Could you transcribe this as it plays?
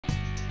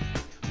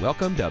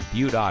Welcome to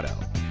Butte Auto,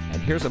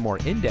 and here's a more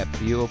in-depth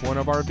view of one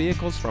of our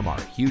vehicles from our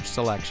huge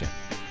selection.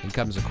 It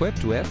comes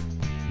equipped with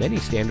many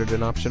standard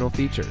and optional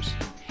features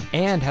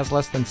and has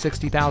less than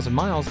 60,000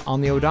 miles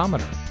on the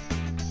odometer.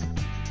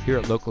 Here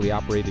at locally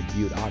operated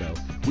Butte Auto,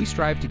 we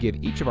strive to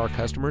give each of our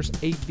customers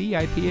a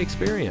VIP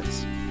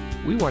experience.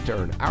 We want to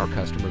earn our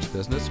customers'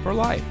 business for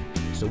life,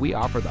 so we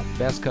offer the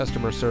best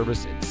customer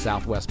service in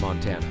Southwest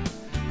Montana.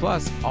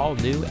 Plus, all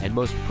new and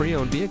most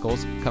pre-owned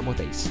vehicles come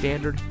with a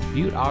standard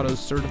Butte Auto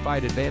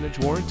Certified Advantage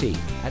warranty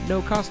at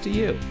no cost to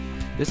you.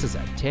 This is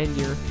a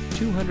 10-year,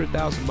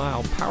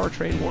 200,000-mile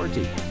powertrain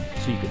warranty,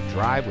 so you can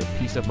drive with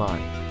peace of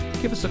mind.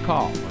 Give us a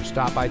call or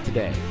stop by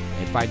today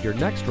and find your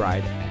next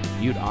ride at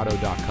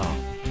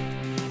butteauto.com.